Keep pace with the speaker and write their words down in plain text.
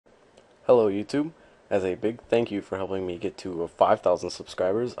Hello YouTube. As a big thank you for helping me get to 5,000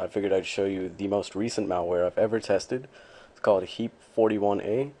 subscribers, I figured I'd show you the most recent malware I've ever tested. It's called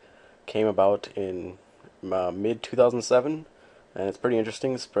Heap41A. Came about in mid 2007, and it's pretty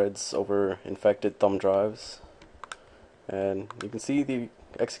interesting. It spreads over infected thumb drives. And you can see the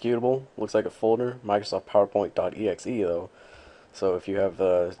executable looks like a folder, Microsoft PowerPoint.exe though. So if you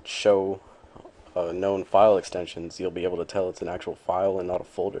have show known file extensions, you'll be able to tell it's an actual file and not a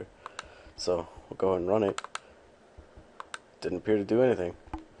folder. So we'll go ahead and run it. Didn't appear to do anything.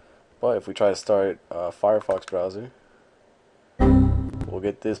 But if we try to start a Firefox browser, we'll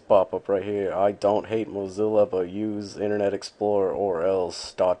get this pop-up right here. I don't hate Mozilla, but use Internet Explorer or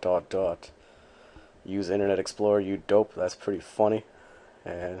else ... Use Internet Explorer, you dope. That's pretty funny.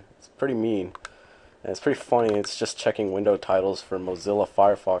 And it's pretty mean. And it's pretty funny, it's just checking window titles for Mozilla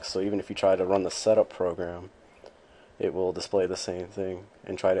Firefox, so even if you try to run the setup program, it will display the same thing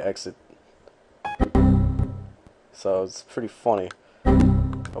and try to exit. So it's pretty funny.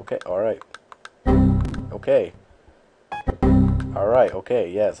 Okay, alright. Okay. Alright, okay,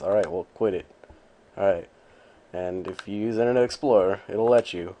 yes, alright, we'll quit it. Alright. And if you use Internet Explorer, it'll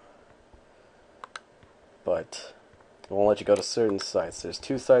let you. But it won't let you go to certain sites. There's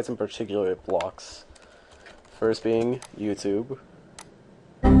two sites in particular it blocks. First being YouTube.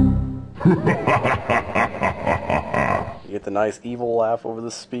 You get the nice evil laugh over the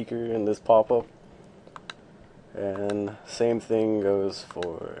speaker in this pop-up. And same thing goes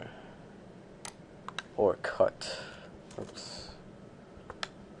for Orkut. Oops.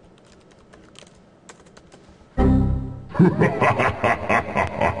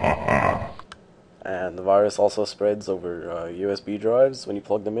 And the virus also spreads over USB drives when you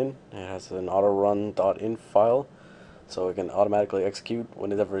plug them in. It has an autorun.inf file, so it can automatically execute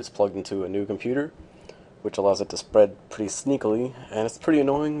whenever it's plugged into a new computer, which allows it to spread pretty sneakily. And it's pretty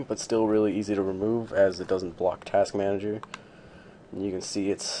annoying, but still really easy to remove as it doesn't block Task Manager. And you can see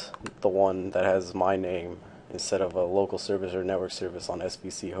it's the one that has my name instead of a local service or network service on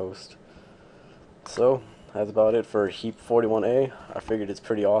SVC host. So that's about it for Heap41A. I figured it's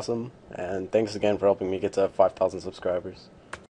pretty awesome, and thanks again for helping me get to 5,000 subscribers.